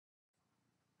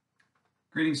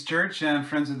Greetings, church and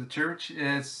friends of the church.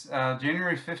 It's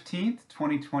January 15th,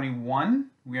 2021.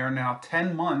 We are now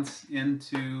 10 months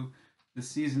into the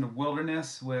season of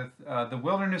wilderness, with the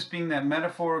wilderness being that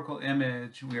metaphorical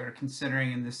image we are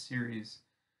considering in this series.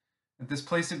 At this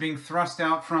place of being thrust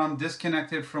out from,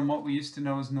 disconnected from what we used to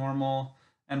know as normal,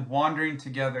 and wandering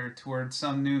together towards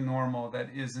some new normal that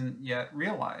isn't yet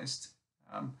realized.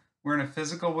 We're in a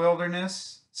physical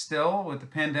wilderness still, with the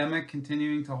pandemic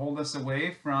continuing to hold us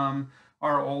away from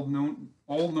our old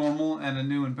normal and a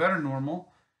new and better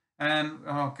normal. And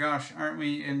oh gosh, aren't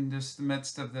we in just the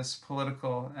midst of this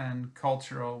political and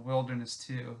cultural wilderness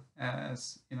too?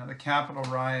 As you know, the Capitol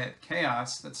riot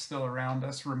chaos that's still around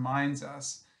us reminds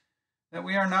us that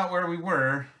we are not where we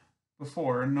were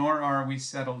before, nor are we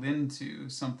settled into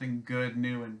something good,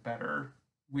 new, and better.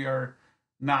 We are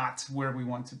not where we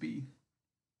want to be.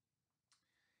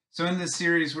 So, in this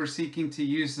series, we're seeking to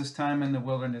use this time in the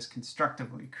wilderness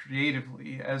constructively,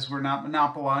 creatively, as we're not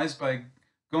monopolized by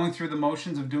going through the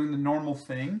motions of doing the normal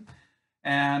thing.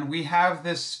 And we have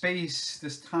this space,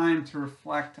 this time to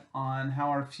reflect on how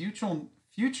our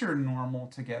future normal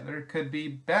together could be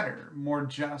better, more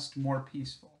just, more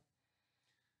peaceful.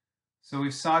 So,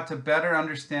 we've sought to better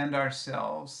understand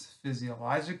ourselves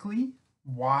physiologically.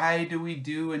 Why do we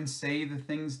do and say the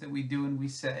things that we do and we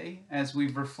say, as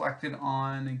we've reflected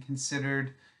on and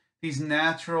considered these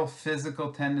natural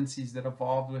physical tendencies that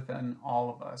evolved within all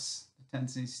of us, the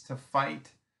tendencies to fight,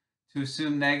 to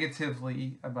assume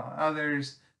negatively about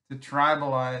others, to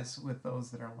tribalize with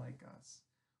those that are like us.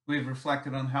 We've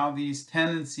reflected on how these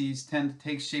tendencies tend to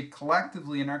take shape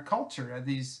collectively in our culture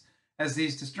as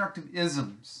these destructive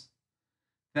isms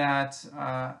that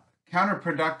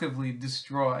counterproductively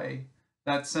destroy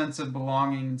that sense of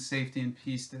belonging, safety, and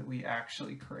peace that we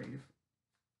actually crave.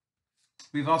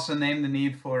 We've also named the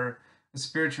need for a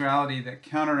spirituality that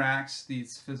counteracts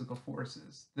these physical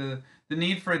forces, the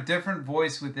need for a different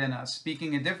voice within us,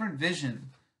 speaking a different vision,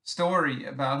 story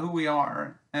about who we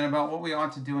are and about what we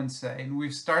ought to do and say. And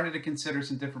we've started to consider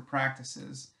some different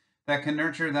practices that can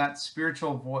nurture that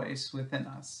spiritual voice within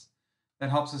us that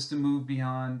helps us to move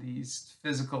beyond these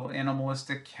physical,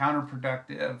 animalistic,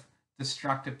 counterproductive,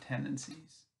 destructive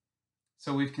tendencies.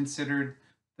 So we've considered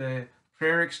the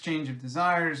prayer exchange of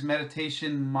desires,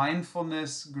 meditation,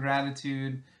 mindfulness,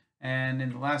 gratitude, and in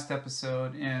the last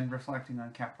episode, in reflecting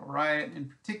on Capitol Riot in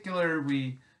particular,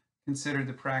 we considered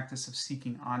the practice of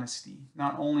seeking honesty,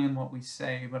 not only in what we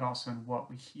say, but also in what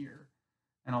we hear,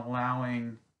 and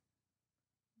allowing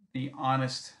the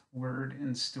honest word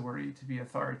and story to be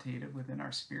authoritative within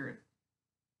our spirit.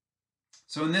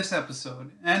 So in this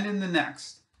episode, and in the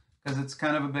next, because it's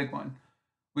kind of a big one,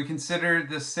 we consider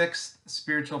the sixth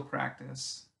spiritual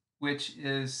practice, which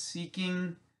is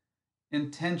seeking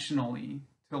intentionally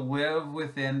to live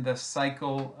within the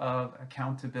cycle of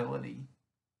accountability.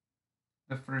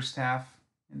 The first half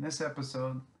in this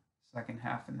episode, second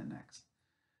half in the next.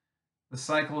 The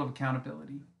cycle of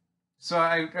accountability. So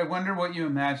I wonder what you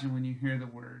imagine when you hear the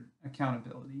word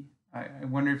accountability. I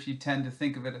wonder if you tend to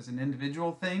think of it as an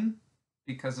individual thing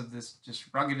because of this just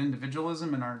rugged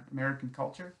individualism in our American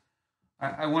culture.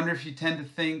 I wonder if you tend to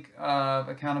think of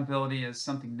accountability as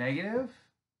something negative,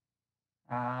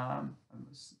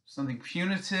 something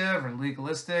punitive or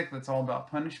legalistic that's all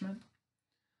about punishment.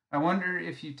 I wonder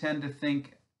if you tend to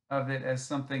think of it as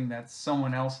something that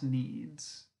someone else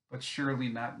needs, but surely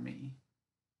not me.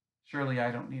 Surely I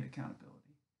don't need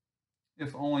accountability.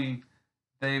 If only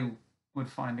they would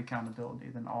find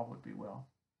accountability, then all would be well.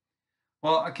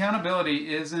 Well,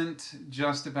 accountability isn't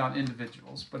just about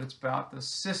individuals, but it's about the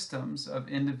systems of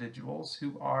individuals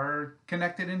who are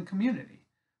connected in community,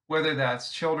 whether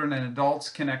that's children and adults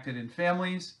connected in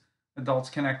families, adults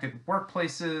connected in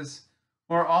workplaces,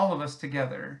 or all of us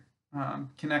together,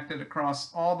 connected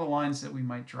across all the lines that we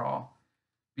might draw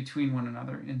between one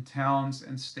another in towns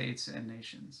and states and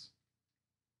nations.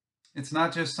 It's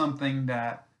not just something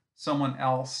that someone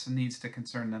else needs to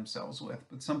concern themselves with,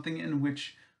 but something in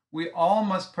which we all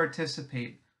must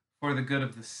participate for the good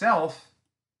of the self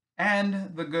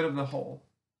and the good of the whole.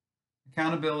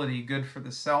 Accountability, good for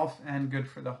the self and good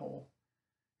for the whole.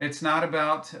 It's not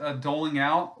about doling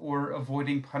out or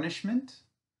avoiding punishment,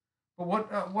 but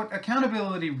what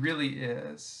accountability really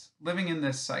is, living in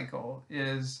this cycle,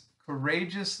 is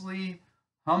courageously,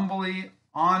 humbly,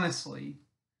 honestly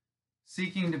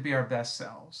seeking to be our best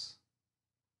selves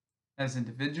as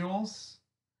individuals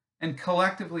and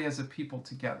collectively as a people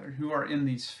together who are in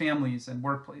these families and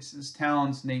workplaces,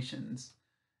 towns, nations,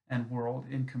 and world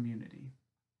in community.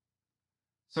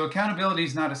 So accountability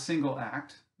is not a single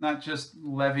act, not just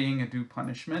levying a due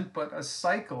punishment, but a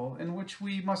cycle in which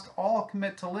we must all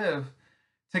commit to live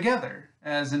together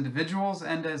as individuals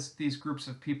and as these groups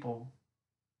of people.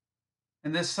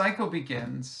 And this cycle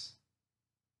begins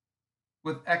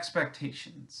with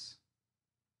expectations,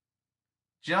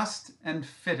 just and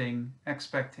fitting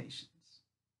expectations.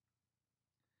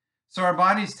 So our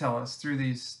bodies tell us through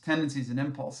these tendencies and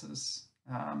impulses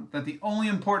that the only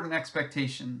important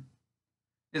expectation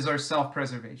is our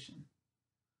self-preservation.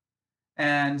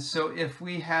 And so if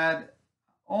we had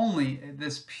only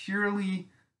this purely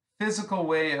physical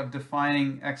way of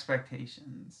defining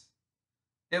expectations,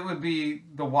 it would be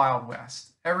the Wild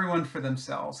West. Everyone for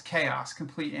themselves, chaos,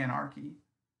 complete anarchy.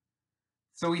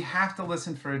 So we have to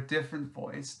listen for a different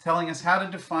voice telling us how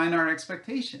to define our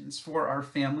expectations for our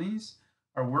families,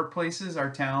 our workplaces,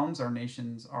 our towns, our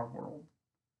nations, our world.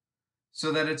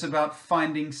 So that it's about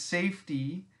finding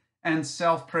safety and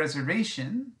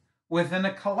self-preservation within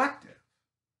a collective,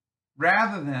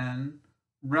 rather than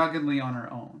ruggedly on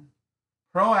our own,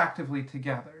 proactively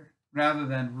together, rather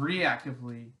than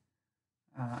reactively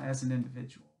as an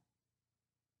individual.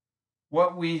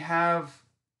 What we have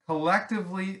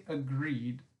collectively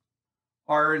agreed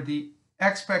are the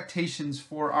expectations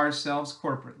for ourselves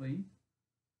corporately.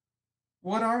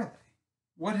 What are they?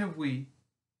 What have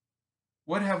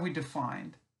we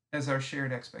defined as our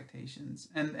shared expectations?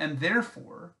 And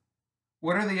therefore,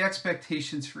 what are the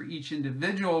expectations for each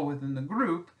individual within the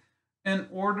group in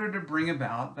order to bring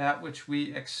about that which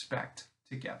we expect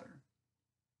together?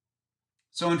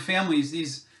 So in families,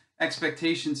 these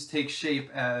expectations take shape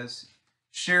as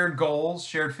shared goals,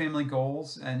 shared family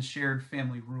goals, and shared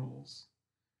family rules.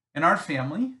 In our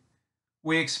family,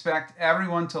 we expect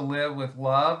everyone to live with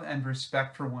love and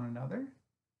respect for one another,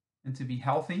 and to be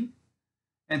healthy,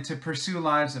 and to pursue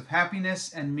lives of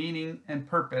happiness and meaning and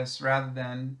purpose rather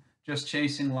than just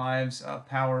chasing lives of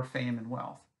power, fame, and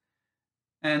wealth.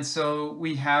 And so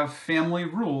we have family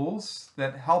rules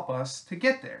that help us to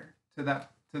get there, to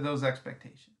those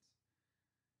expectations.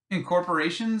 In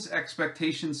corporations,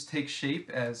 expectations take shape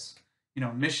as,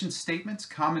 mission statements,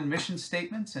 common mission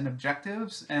statements and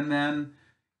objectives, and then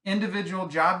individual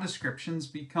job descriptions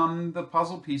become the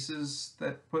puzzle pieces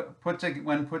that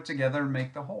when put together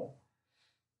make the whole.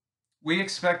 We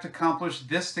expect to accomplish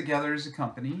this together as a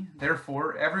company.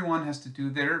 Therefore, everyone has to do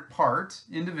their part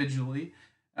individually,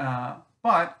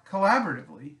 but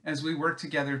collaboratively as we work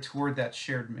together toward that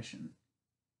shared mission.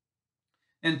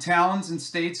 In towns and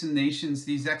states and nations,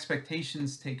 these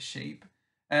expectations take shape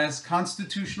as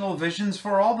constitutional visions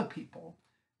for all the people,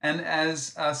 and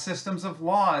as systems of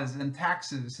laws and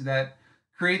taxes that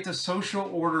create the social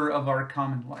order of our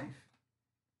common life.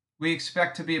 We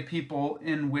expect to be a people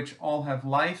in which all have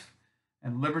life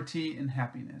and liberty and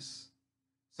happiness.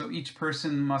 So each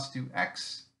person must do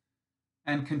X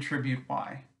and contribute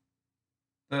Y.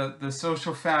 The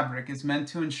social fabric is meant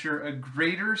to ensure a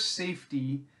greater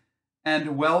safety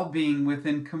and well-being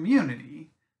within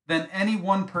community than any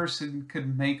one person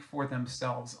could make for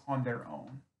themselves on their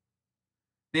own.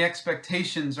 The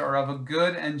expectations are of a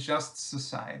good and just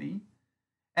society,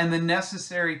 and the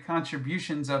necessary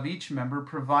contributions of each member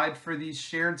provide for these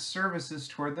shared services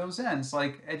toward those ends,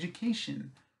 like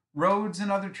education, roads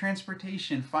and other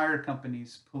transportation, fire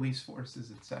companies, police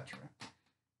forces, etc.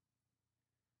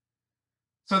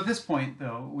 So at this point,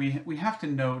 though, we have to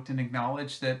note and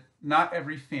acknowledge that not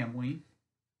every family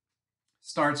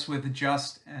starts with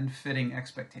just and fitting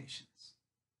expectations.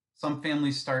 Some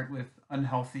families start with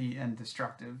unhealthy and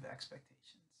destructive expectations.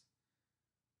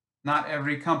 Not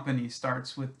every company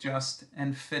starts with just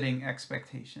and fitting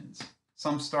expectations.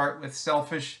 Some start with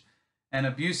selfish and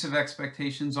abusive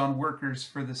expectations on workers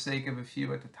for the sake of a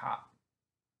few at the top.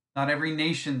 Not every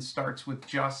nation starts with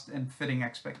just and fitting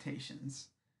expectations.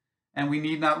 And we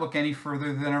need not look any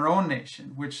further than our own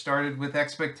nation, which started with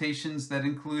expectations that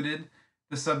included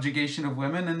the subjugation of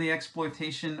women and the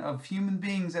exploitation of human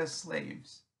beings as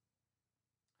slaves.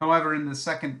 However, in the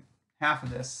second half of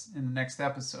this, in the next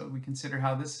episode, we consider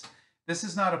how this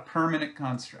is not a permanent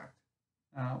construct.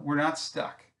 We're not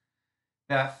stuck.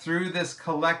 That through this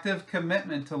collective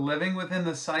commitment to living within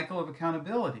the cycle of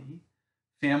accountability,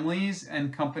 families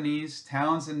and companies,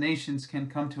 towns and nations can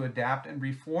come to adapt and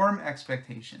reform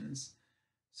expectations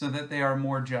so that they are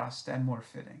more just and more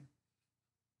fitting.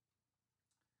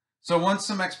 So once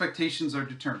some expectations are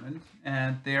determined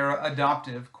and they are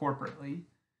adoptive corporately,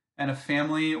 and a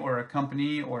family or a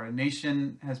company or a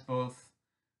nation has both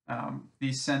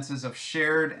these senses of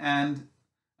shared and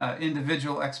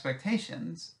individual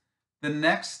expectations, the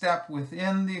next step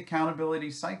within the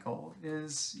accountability cycle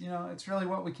is, it's really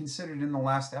what we considered in the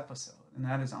last episode, and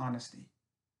that is honesty.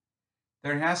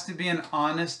 There has to be an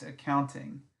honest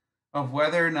accounting of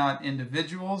whether or not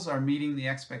individuals are meeting the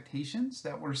expectations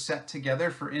that were set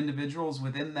together for individuals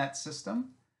within that system,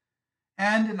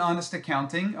 and an honest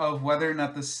accounting of whether or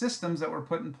not the systems that were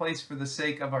put in place for the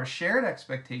sake of our shared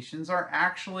expectations are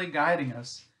actually guiding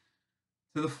us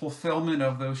to the fulfillment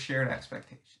of those shared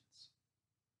expectations.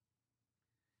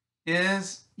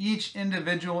 Is each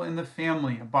individual in the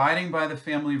family abiding by the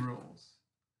family rules?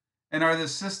 And are the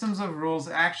systems of rules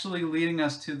actually leading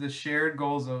us to the shared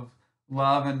goals of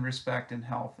love and respect and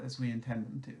health as we intend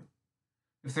them to?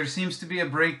 If there seems to be a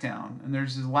breakdown and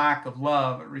there's a lack of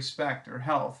love or respect or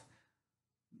health,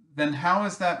 then how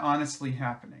is that honestly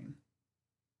happening?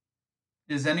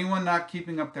 Is anyone not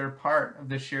keeping up their part of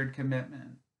the shared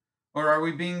commitment? Or are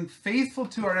we being faithful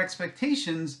to our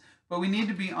expectations, but we need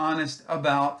to be honest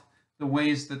about the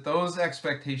ways that those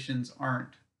expectations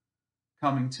aren't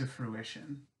coming to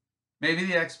fruition? Maybe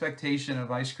the expectation of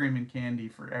ice cream and candy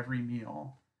for every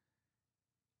meal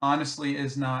honestly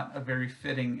is not a very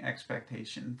fitting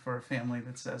expectation for a family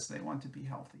that says they want to be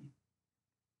healthy.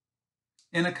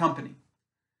 In a company,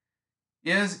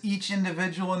 is each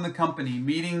individual in the company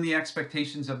meeting the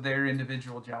expectations of their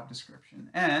individual job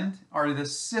description? And are the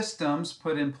systems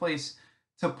put in place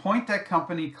to point that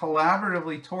company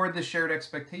collaboratively toward the shared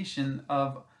expectation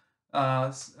of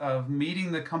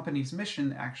meeting the company's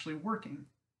mission actually working?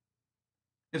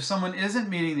 If someone isn't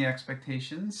meeting the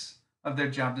expectations of their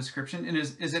job description, and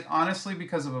is it honestly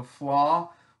because of a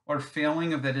flaw or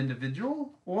failing of that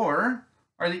individual? Or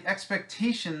are the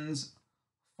expectations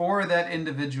for that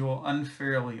individual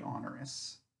unfairly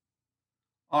onerous?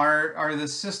 Are the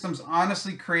systems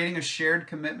honestly creating a shared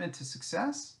commitment to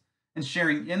success and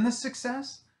sharing in the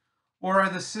success? Or are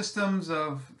the systems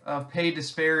of pay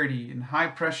disparity and high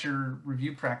pressure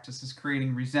review practices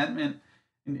creating resentment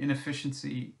and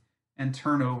inefficiency and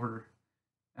turnover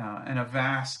and a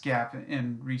vast gap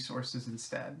in resources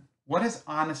instead? What is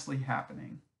honestly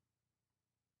happening?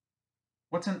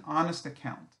 What's an honest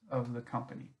account of the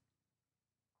company?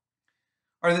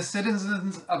 Are the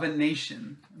citizens of a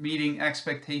nation meeting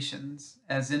expectations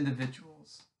as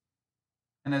individuals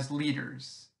and as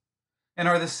leaders? And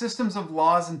are the systems of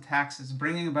laws and taxes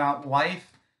bringing about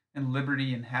life and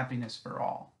liberty and happiness for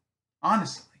all?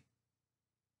 Honestly.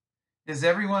 Is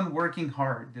everyone working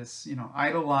hard, this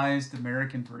idolized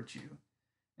American virtue?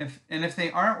 If they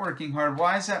aren't working hard,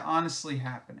 why is that honestly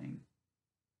happening?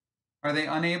 Are they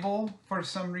unable for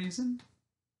some reason?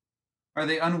 Are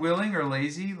they unwilling or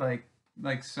lazy,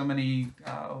 like so many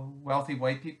wealthy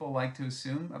white people like to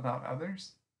assume about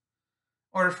others?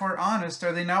 Or if we're honest,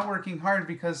 are they not working hard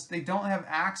because they don't have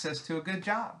access to a good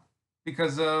job,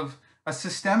 because of a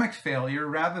systemic failure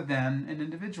rather than an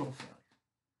individual failure?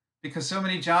 Because so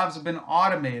many jobs have been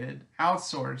automated,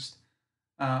 outsourced,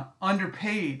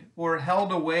 underpaid, or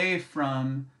held away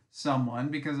from someone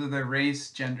because of their race,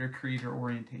 gender, creed, or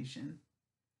orientation?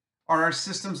 Are our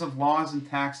systems of laws and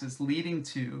taxes leading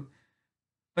to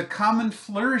the common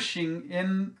flourishing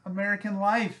in American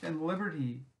life and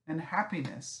liberty and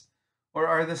happiness? Or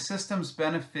are the systems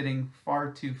benefiting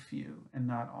far too few and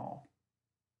not all?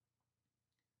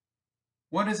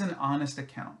 What is an honest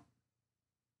account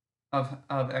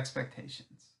of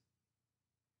expectations?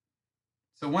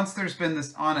 So once there's been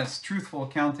this honest, truthful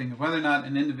accounting of whether or not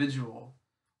an individual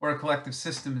or a collective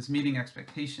system is meeting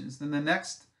expectations, then the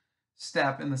next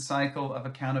step in the cycle of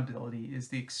accountability is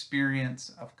the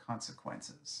experience of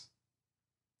consequences.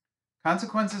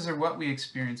 Consequences are what we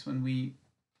experience when we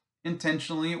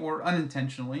intentionally or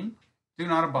unintentionally do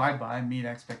not abide by meet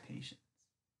expectations.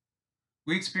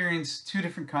 We experience two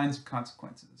different kinds of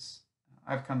consequences,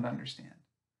 I've come to understand.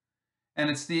 And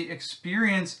it's the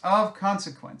experience of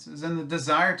consequences and the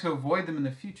desire to avoid them in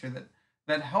the future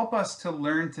that help us to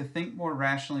learn to think more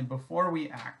rationally before we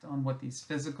act on what these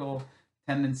physical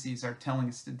tendencies are telling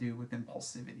us to do with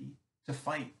impulsivity, to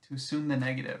fight, to assume the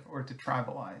negative, or to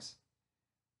tribalize.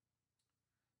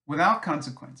 Without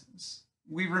consequences,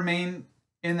 we remain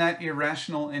in that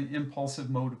irrational and impulsive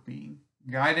mode of being,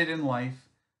 guided in life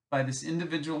by this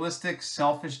individualistic,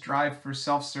 selfish drive for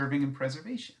self-serving and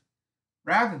preservation,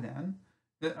 rather than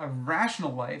a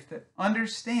rational life that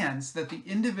understands that the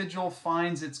individual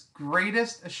finds its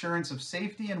greatest assurance of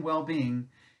safety and well-being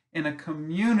in a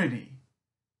community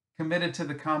committed to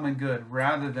the common good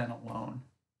rather than alone.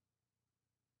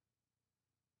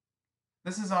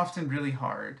 This is often really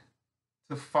hard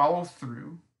to follow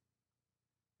through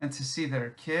and to see that our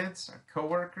kids, our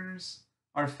coworkers,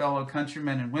 our fellow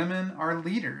countrymen and women, our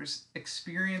leaders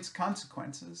experience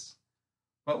consequences,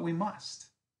 but we must.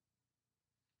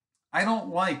 I don't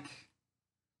like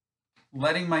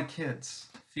letting my kids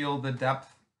feel the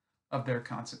depth of their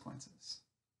consequences.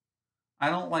 I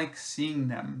don't like seeing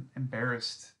them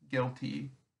embarrassed,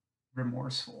 guilty,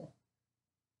 remorseful.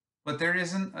 But there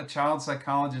isn't a child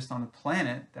psychologist on the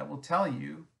planet that will tell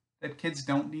you that kids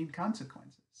don't need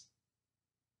consequences.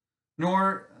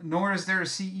 Nor is there a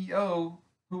CEO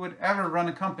who would ever run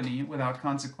a company without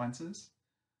consequences.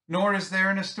 Nor is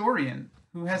there an historian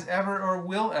who has ever or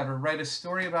will ever write a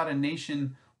story about a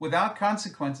nation without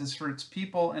consequences for its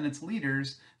people and its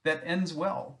leaders that ends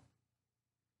well.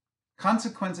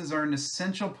 Consequences are an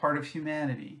essential part of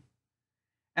humanity.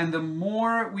 And the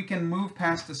more we can move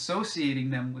past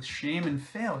associating them with shame and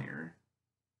failure,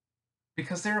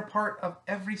 because they're a part of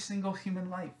every single human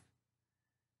life.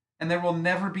 And there will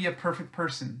never be a perfect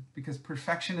person because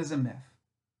perfection is a myth.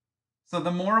 So the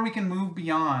more we can move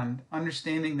beyond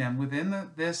understanding them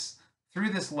through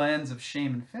this lens of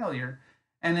shame and failure,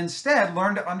 and instead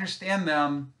learn to understand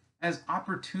them as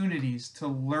opportunities to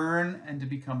learn and to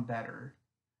become better,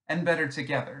 and better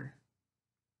together,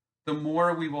 the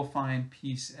more we will find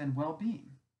peace and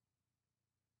well-being.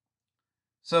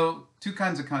 So, two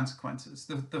kinds of consequences.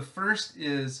 The first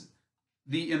is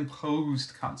the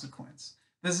imposed consequence.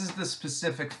 This is the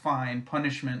specific fine,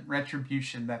 punishment,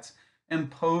 retribution that's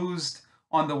imposed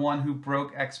on the one who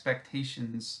broke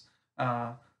expectations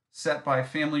set by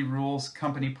family rules,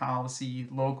 company policy,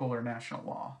 local or national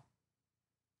law.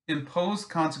 Imposed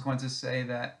consequences say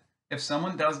that if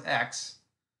someone does X,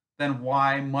 then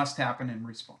Y must happen in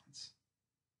response.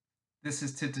 This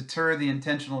is to deter the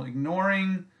intentional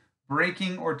ignoring,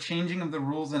 breaking, or changing of the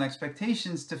rules and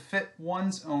expectations to fit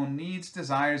one's own needs,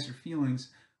 desires, or feelings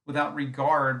without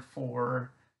regard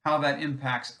for how that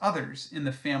impacts others in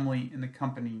the family, in the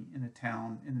company, in the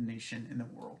town, in the nation, in the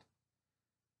world.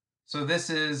 So this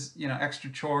is, extra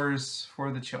chores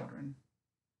for the children.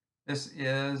 This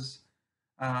is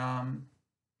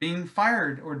being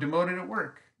fired or demoted at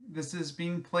work. This is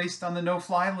being placed on the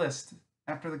no-fly list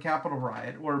after the Capitol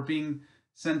riot, or being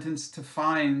sentenced to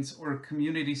fines or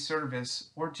community service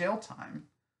or jail time,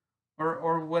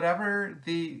 or whatever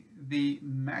the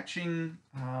matching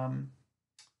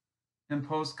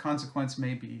imposed consequence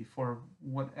may be for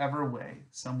whatever way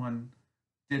someone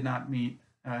did not meet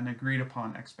an agreed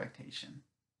upon expectation.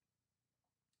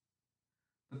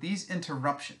 But these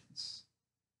interruptions,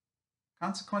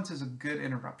 consequence is a good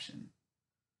interruption.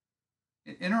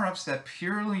 It interrupts that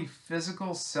purely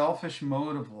physical, selfish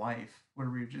mode of life where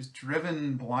we're just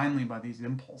driven blindly by these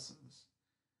impulses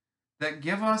that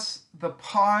give us the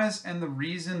pause and the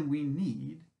reason we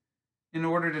need in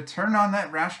order to turn on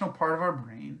that rational part of our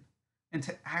brain and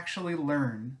to actually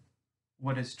learn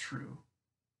what is true.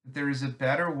 That there is a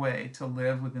better way to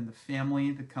live within the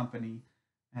family, the company,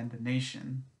 and the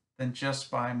nation than just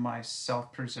by my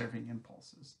self-preserving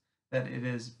impulses. That it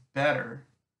is better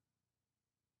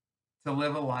to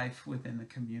live a life within the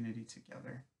community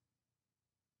together.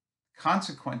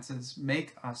 Consequences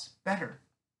make us better.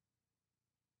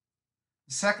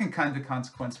 The second kind of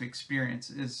consequence we experience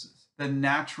is the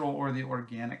natural or the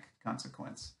organic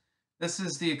consequence. This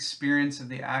is the experience of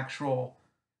the actual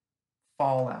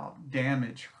fallout,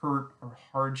 damage, hurt, or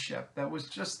hardship that was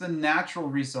just the natural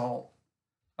result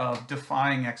of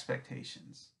defying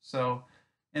expectations. So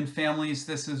in families,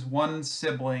 this is one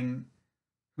sibling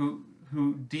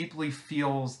who deeply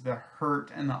feels the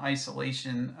hurt and the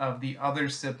isolation of the other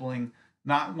sibling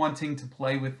not wanting to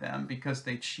play with them because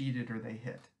they cheated or they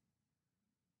hit.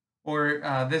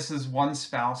 Or this is one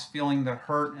spouse feeling the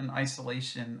hurt and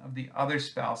isolation of the other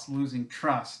spouse losing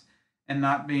trust and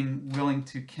not being willing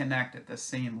to connect at the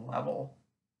same level.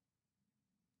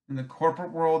 In the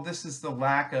corporate world, this is the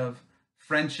lack of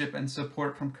friendship and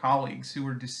support from colleagues who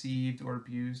were deceived or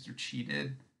abused or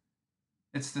cheated.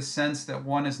 It's the sense that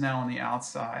one is now on the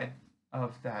outside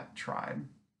of that tribe.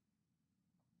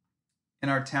 In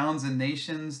our towns and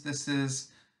nations, this is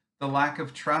the lack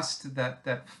of trust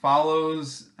that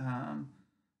follows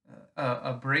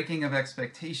a breaking of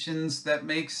expectations that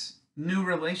makes new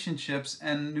relationships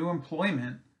and new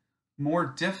employment more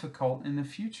difficult in the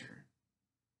future,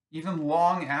 even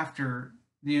long after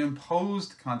the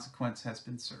imposed consequence has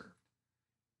been served.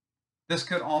 This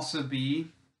could also be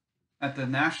at the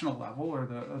national level or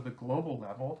the global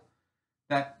level,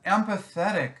 that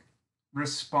empathetic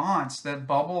response that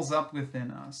bubbles up within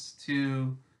us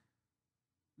to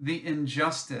the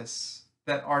injustice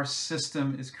that our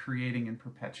system is creating and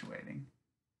perpetuating.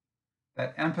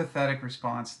 That empathetic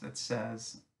response that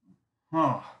says,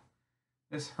 oh,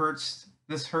 this hurts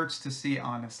to see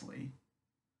honestly.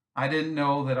 I didn't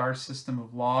know that our system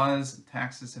of laws and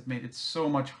taxes have made it so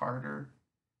much harder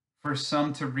for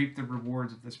some to reap the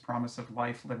rewards of this promise of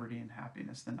life, liberty, and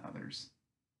happiness than others.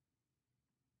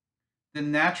 The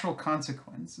natural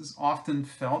consequence is often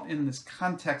felt in this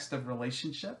context of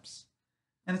relationships,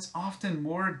 and it's often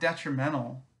more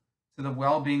detrimental to the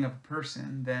well being of a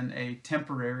person than a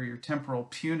temporary or temporal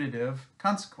punitive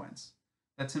consequence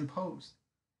that's imposed.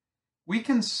 We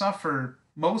can suffer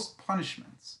most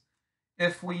punishments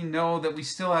if we know that we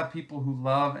still have people who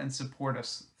love and support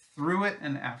us through it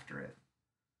and after it.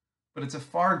 But it's a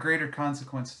far greater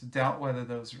consequence to doubt whether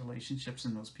those relationships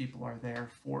and those people are there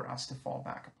for us to fall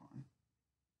back upon.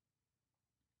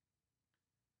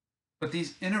 But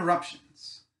these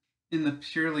interruptions in the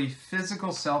purely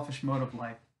physical, selfish mode of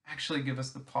life actually give us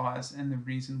the pause and the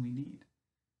reason we need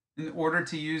in order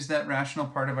to use that rational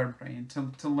part of our brain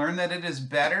to learn that it is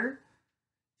better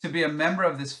to be a member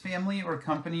of this family or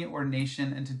company or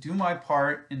nation and to do my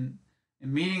part in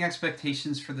meeting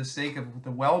expectations for the sake of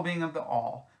the well-being of the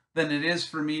all than it is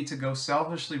for me to go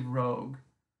selfishly rogue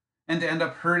and to end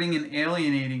up hurting and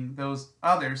alienating those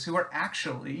others who are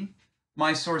actually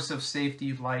my source of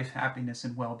safety, life, happiness,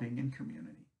 and well-being in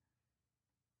community.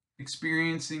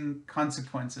 Experiencing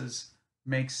consequences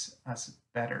makes us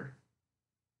better.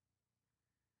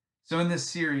 So in this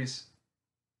series,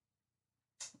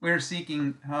 we're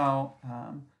seeking how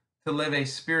to live a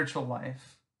spiritual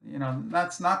life.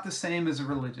 That's not the same as a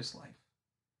religious life.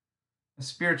 A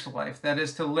spiritual life, that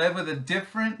is to live with a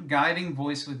different guiding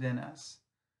voice within us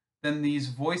than these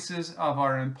voices of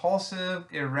our impulsive,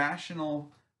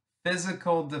 irrational,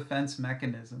 physical defense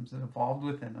mechanisms that evolved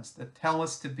within us that tell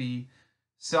us to be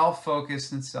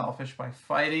self-focused and selfish by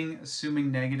fighting,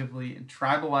 assuming negatively, and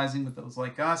tribalizing with those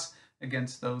like us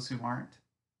against those who aren't.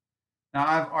 Now,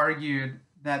 I've argued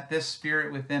that this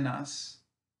spirit within us,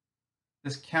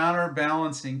 this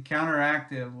counterbalancing,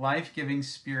 counteractive, life-giving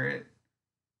spirit,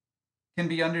 can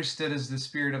be understood as the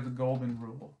spirit of the golden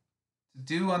rule, to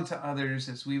do unto others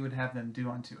as we would have them do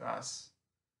unto us.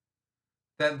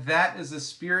 That is a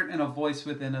spirit and a voice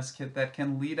within us that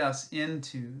can lead us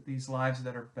into these lives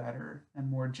that are better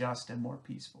and more just and more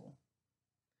peaceful.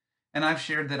 And I've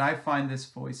shared that I find this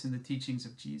voice in the teachings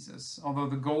of Jesus, although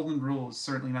the golden rule is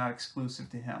certainly not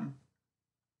exclusive to him.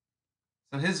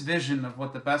 So his vision of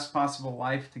what the best possible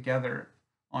life together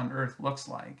on earth looks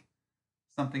like,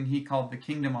 something he called the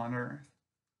kingdom on earth,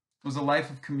 was a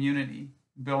life of community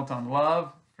built on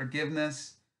love,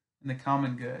 forgiveness, and the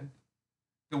common good.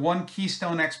 The one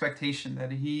keystone expectation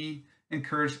that he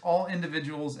encouraged all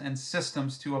individuals and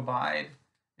systems to abide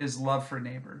is love for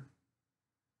neighbor.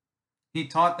 He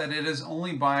taught that it is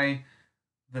only by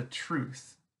the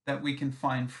truth that we can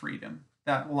find freedom,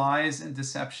 that lies and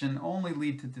deception only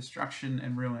lead to destruction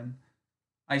and ruin,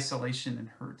 isolation and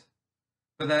hurt.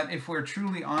 But that if we're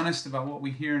truly honest about what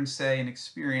we hear and say and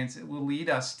experience, it will lead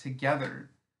us together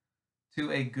to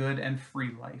a good and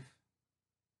free life.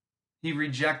 He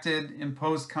rejected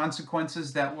imposed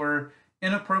consequences that were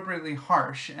inappropriately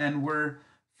harsh and were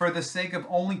for the sake of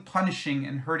only punishing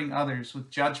and hurting others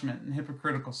with judgment and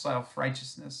hypocritical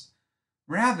self-righteousness,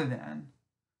 rather than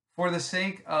for the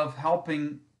sake of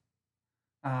helping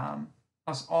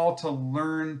us all to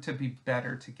learn to be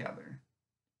better together.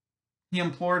 He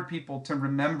implored people to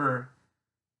remember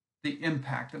the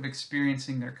impact of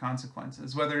experiencing their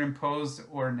consequences, whether imposed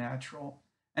or natural,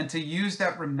 and to use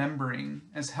that remembering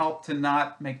as help to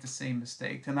not make the same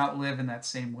mistake, to not live in that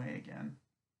same way again.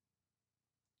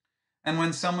 And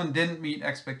when someone didn't meet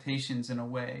expectations in a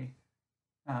way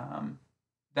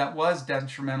that was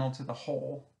detrimental to the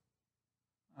whole,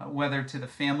 whether to the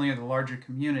family or the larger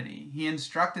community, he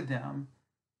instructed them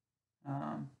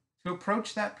to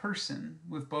approach that person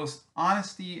with both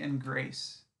honesty and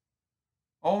grace,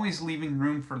 always leaving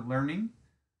room for learning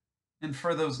and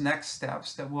for those next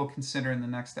steps that we'll consider in the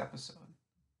next episode.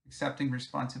 Accepting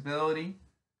responsibility,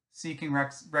 seeking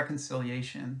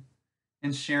reconciliation,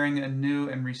 and sharing a new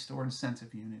and restored sense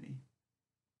of unity.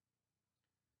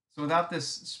 So without this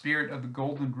spirit of the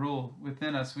golden rule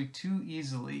within us, we too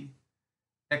easily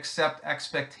accept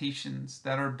expectations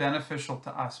that are beneficial to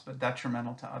us but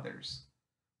detrimental to others.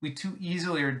 We too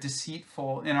easily are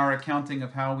deceitful in our accounting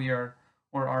of how we are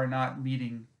or are not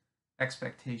meeting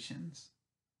expectations.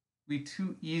 We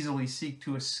too easily seek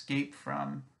to escape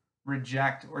from,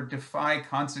 reject, or defy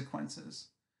consequences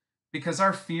because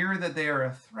our fear that they are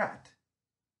a threat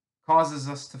causes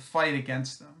us to fight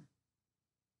against them,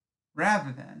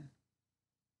 rather than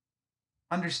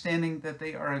understanding that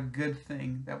they are a good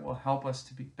thing that will help us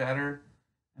to be better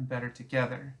and better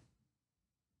together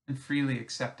and freely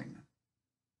accepting them.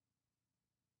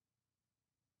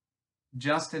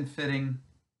 Just and fitting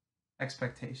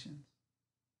expectations,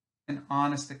 an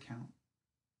honest account,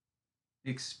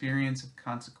 the experience of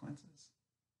consequences.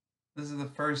 This is the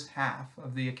first half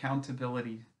of the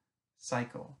accountability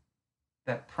cycle.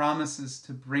 that promises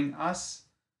to bring us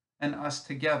and us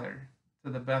together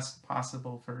to the best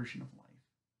possible version of life.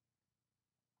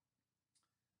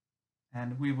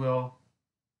 And we will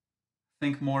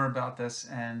think more about this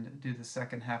and do the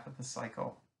second half of the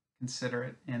cycle. Consider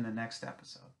it in the next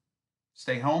episode.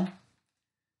 Stay home,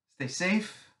 stay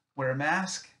safe, wear a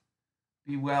mask,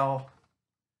 be well,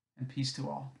 and peace to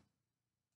all.